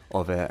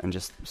of it and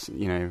just,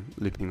 you know,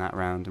 looping that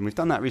around. And we've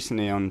done that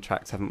recently on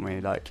tracks, haven't we?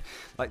 Like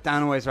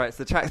Dan always writes,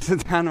 the tracks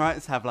that Dan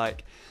writes have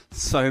like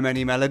so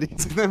many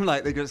melodies in them,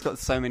 like they've just got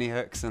so many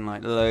hooks and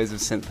like loads of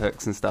synth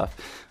hooks and stuff,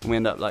 and we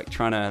end up like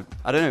trying to,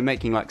 I don't know,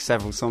 making like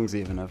several songs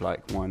even of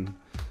like one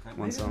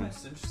song.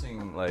 It's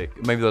interesting, like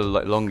maybe the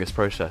longest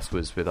process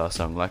was with our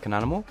song Like an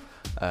Animal,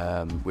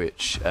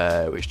 which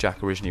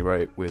Jack originally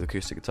wrote with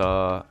acoustic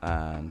guitar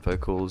and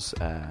vocals,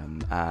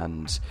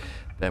 and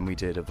then we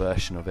did a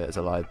version of it as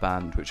a live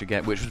band, which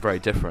was very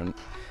different.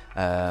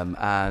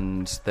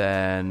 And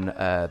then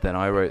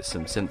I wrote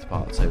some synth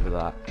parts over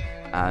that,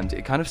 and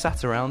it kind of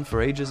sat around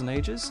for ages and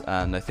ages.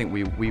 And I think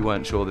we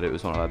weren't sure that it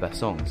was one of our best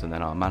songs. And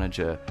then our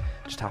manager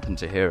just happened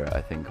to hear it,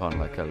 I think, on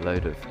like a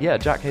load of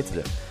Jack hated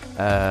it,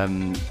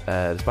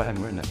 despite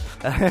having written it.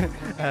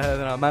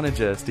 Then our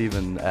manager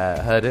Stephen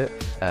heard it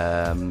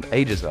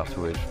ages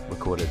after we'd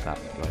recorded that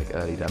like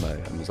early demo,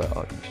 and was like,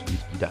 "Oh,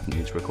 you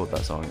definitely need to record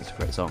that song. It's a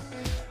great song."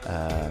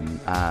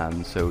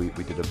 And so we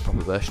did a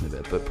proper version of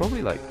it, but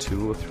probably like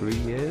 2 or 3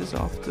 years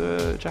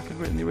after Jack had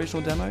written the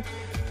original demo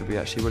did we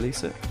actually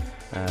release it.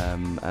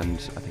 And I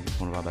think it's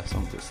one of our best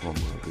songs. It's the one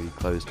that we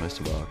closed most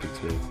of our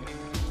gigs with.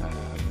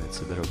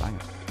 It's a bit of a banger.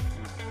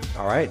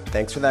 All right,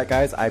 thanks for that,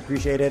 guys. I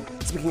appreciate it.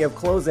 Speaking of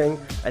closing,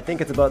 I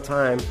think it's about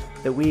time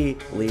that we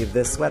leave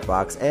this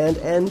sweatbox and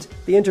end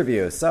the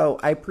interview. So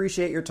I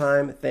appreciate your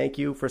time. Thank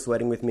you for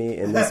sweating with me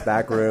in this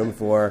back room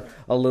for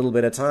a little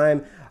bit of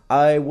time.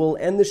 I will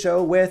end the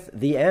show with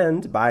The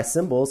End by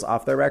Cymbals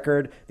off their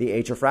record, The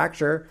Age of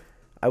Fracture.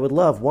 I would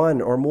love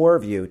one or more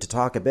of you to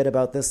talk a bit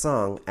about this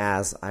song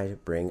as I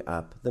bring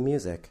up the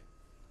music.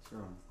 Sure.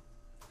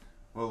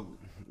 Well,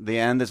 The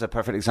End is a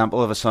perfect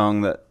example of a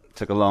song that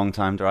took a long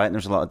time to write, and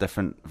there's a lot of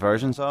different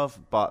versions of,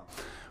 but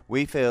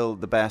we feel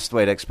the best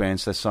way to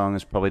experience this song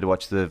is probably to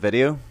watch the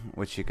video,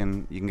 which you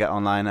can get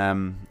online.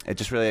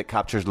 It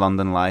captures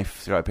London life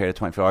throughout a period of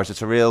 24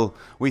 hours.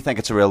 We think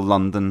it's a real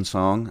London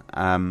song.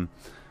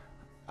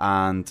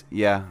 And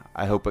yeah,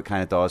 I hope it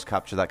kind of does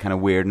capture that kind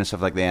of weirdness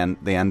of like the end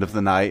of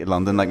the night in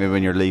London, like maybe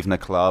when you're leaving a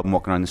club and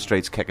walking around the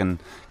streets kicking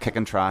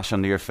trash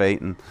under your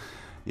feet. And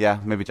yeah,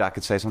 maybe Jack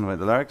could say something about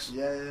the lyrics.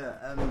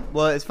 Yeah.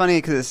 Well, it's funny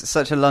because it's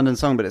such a London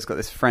song, but it's got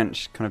this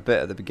French kind of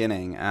bit at the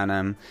beginning,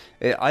 and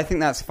I think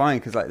that's fine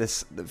because like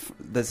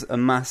there's a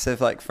massive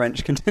like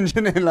French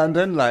contingent in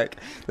London. Like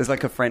there's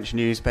like a French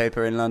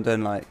newspaper in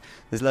London. Like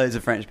there's loads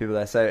of French people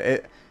there, so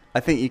I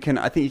think you can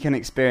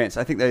experience.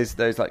 I think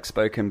those like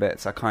spoken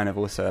bits are kind of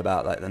also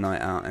about like the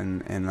night out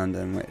in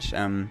London, which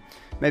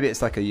maybe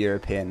it's like a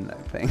European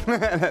thing,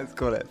 let's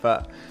call it.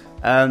 But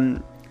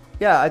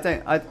yeah,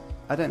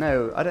 I don't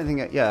know. I don't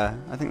think.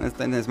 I think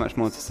there's much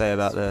more to say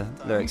about the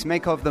lyrics.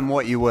 Make of them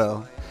what you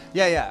will.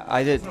 Yeah.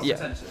 I did.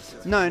 Yeah.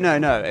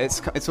 No.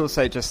 It's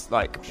also just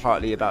like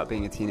partly about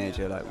being a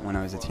teenager. Like when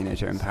I was a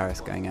teenager in Paris,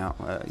 going out,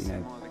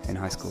 in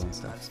high school and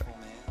stuff. So.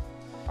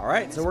 All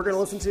right, so we're going to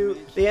listen to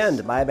The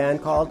End by a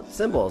band called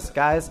Cymbals.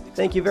 Guys,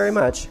 thank you very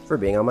much for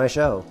being on my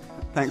show.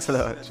 Thanks a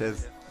lot.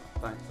 Cheers.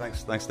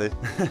 Thanks, Steve.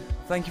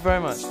 Thank you very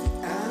much.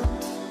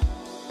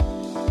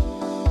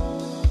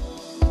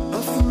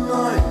 Of the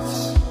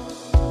night,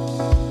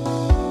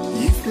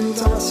 you've been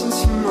dancing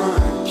too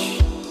much.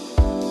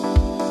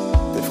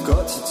 They've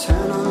got to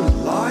turn on the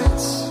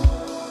lights,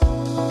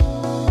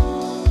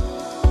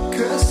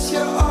 'cause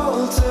you're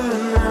older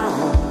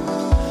now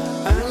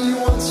and you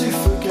want to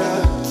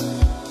forget.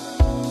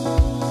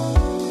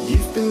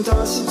 You've been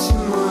dancing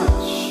too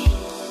much,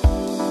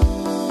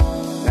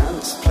 and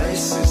this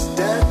place is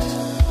dead.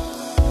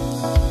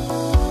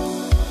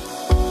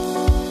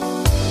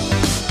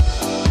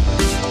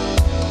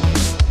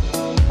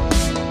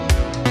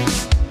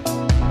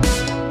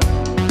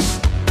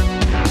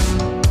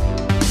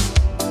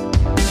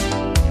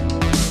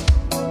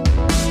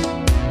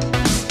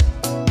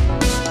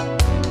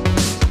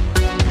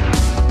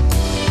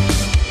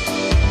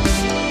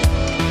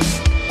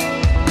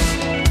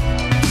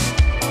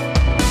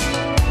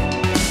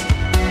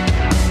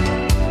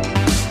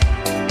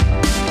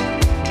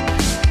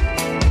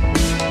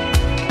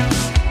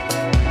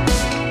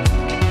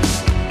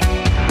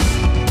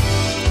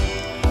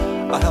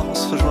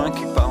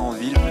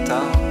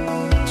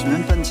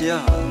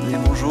 dire ni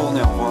bonjour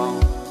ni au revoir.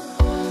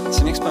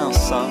 C'est une expérience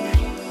simple,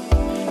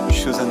 une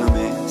chose à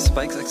nommer. C'est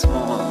pas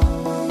exactement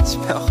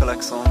super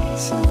relaxant,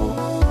 c'est nouveau.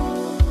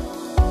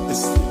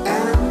 It's the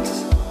end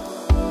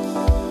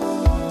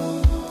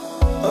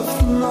of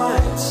the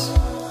night.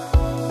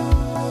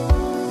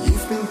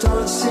 You've been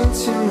dancing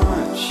too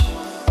much.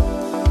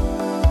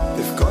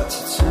 They've got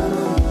to turn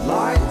on the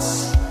lights.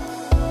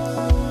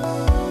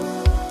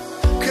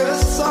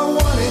 'Cause I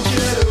wanna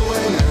get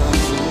away now,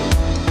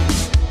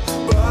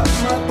 but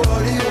my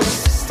body wants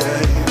to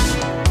stay.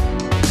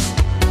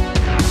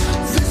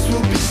 This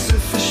will be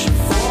sufficient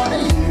for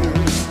you.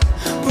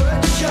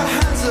 Put your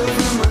hands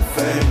over my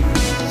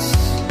face.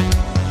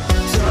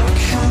 So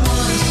come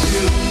on to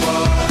the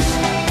bar,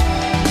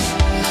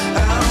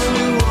 and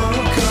we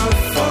won't go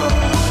far.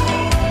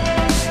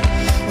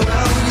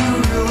 Well, you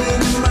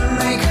ruined my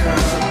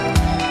makeup,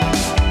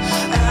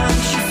 and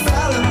you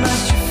fell and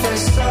messed your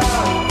face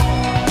up.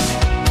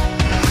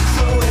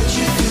 So where do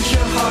you think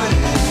your heart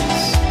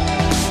is?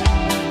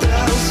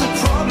 There's a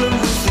problem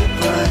with your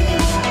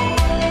brain.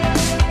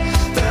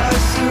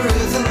 There's a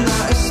rhythm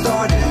that has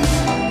started.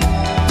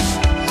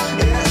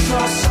 It's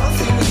not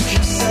something you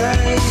can say.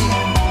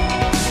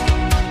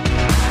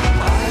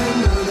 I don't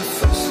know the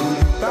first thing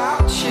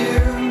about you.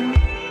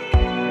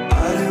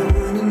 I don't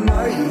wanna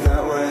know you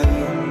that way.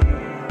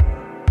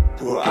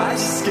 Well, I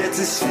just get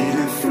this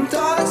feeling from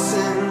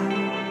dancing.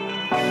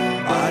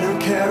 I don't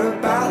care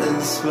about the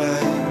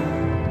display.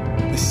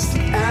 This is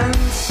the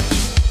end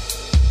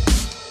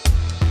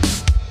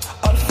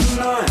of the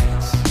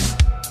night.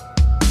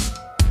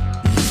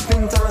 You've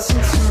been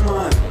dancing too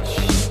much.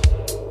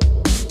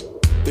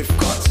 They've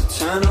got to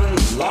turn on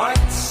the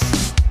lights.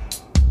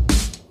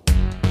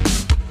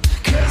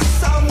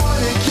 'Cause I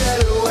wanna get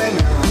away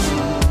now,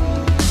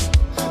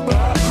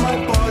 but my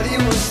body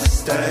wants to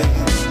stay.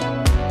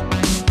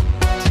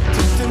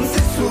 Then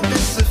this will be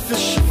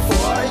sufficient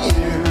for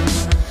you.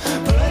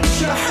 Put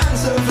your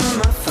hands over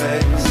my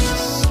face.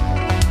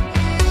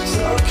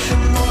 So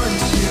come on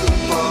to the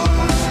bar,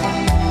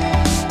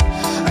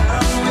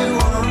 and we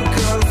won't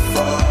go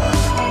far.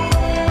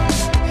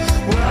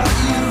 Well,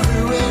 you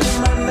ruined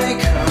my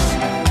makeup,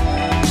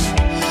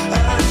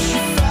 and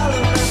you fell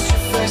and messed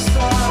your face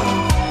up.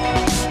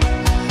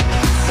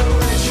 So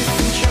where do you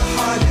think your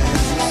heart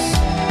is?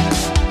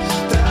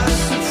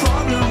 That's the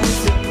problem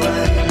with your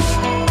brain.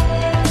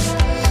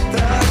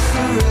 That's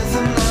the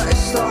rhythm that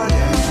is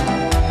starting.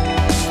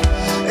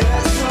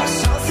 It's not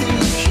something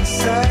you can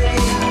say.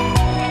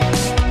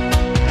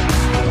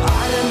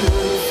 I don't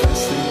know the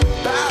first thing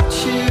about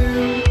you.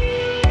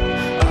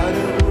 I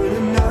don't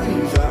wanna know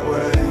you that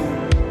way.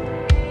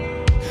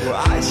 Well,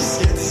 I just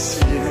get this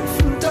feeling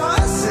from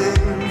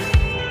dancing.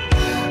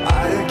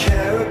 I don't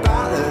care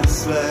about the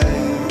display.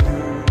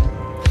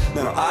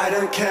 No, I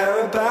don't care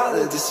about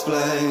the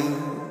display.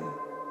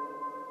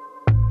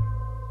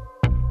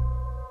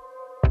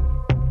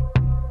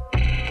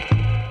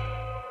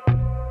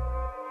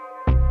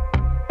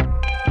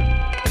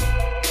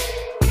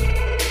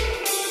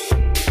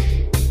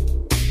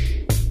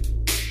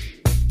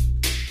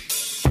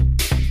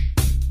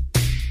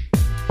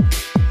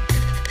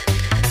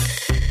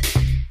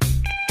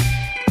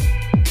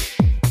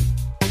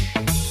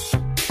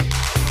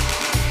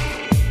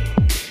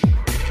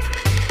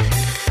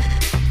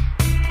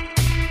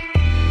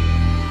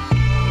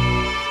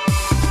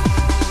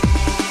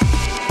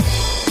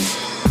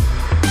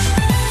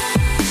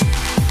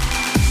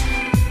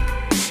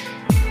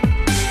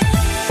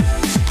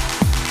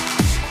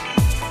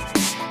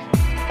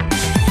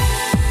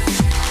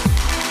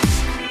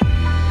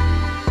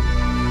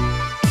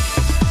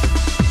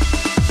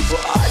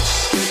 Well, I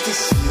just get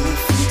this feeling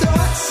from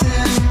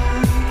dancing.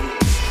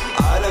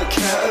 I don't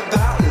care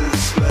about the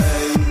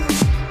display.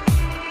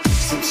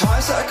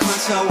 Sometimes I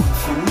can't tell one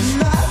from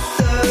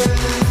another.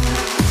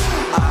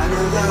 I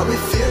know that we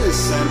feel the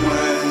same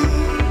way.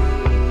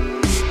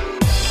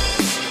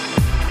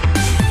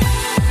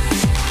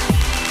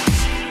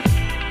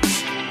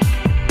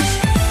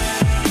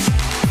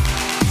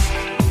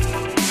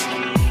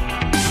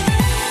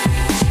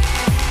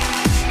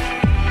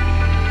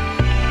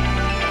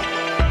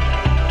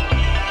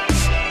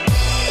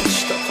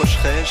 Je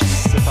t'approcherai, je te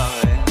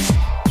séparerai.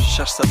 Je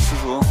cherche ça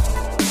toujours.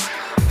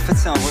 En fait,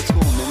 c'est un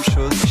retour aux mêmes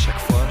choses à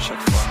chaque fois,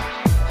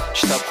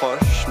 Je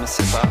t'approche, je me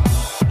sépare,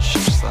 je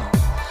cherche ça.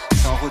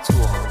 C'est un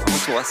retour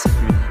à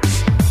cette nuit.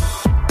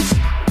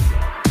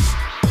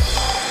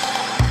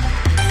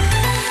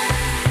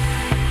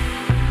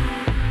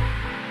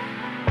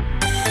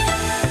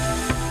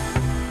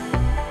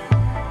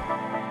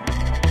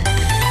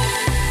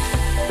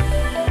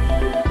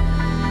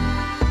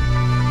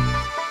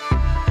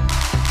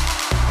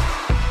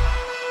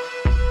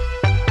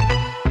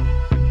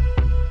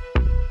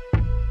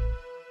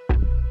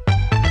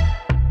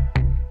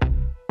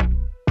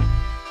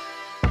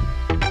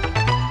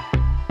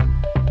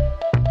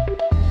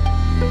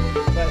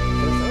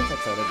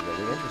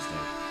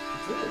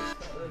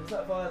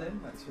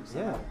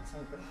 Yeah.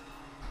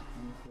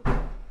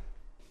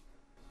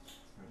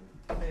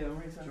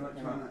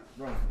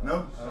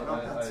 No,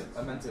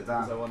 I meant it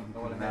because I want to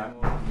hear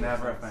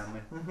never offend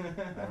me.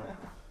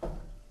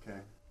 Okay.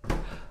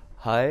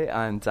 Hi,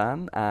 I'm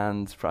Dan,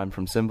 and I'm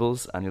from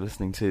Cymbals, and you're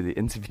listening to the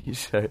interview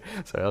show.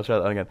 Sorry, I'll try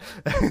that again.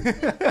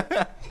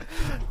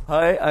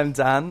 Hi, I'm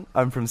Dan,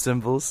 I'm from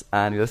Cymbals,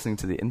 and you're listening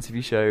to the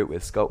interview show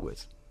with Scott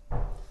Wood.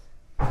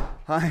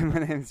 Hi, my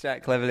name's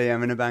Jack Cleverly.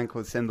 I'm in a band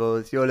called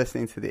Cymbals. You're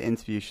listening to the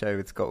interview show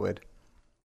with Scott Wood.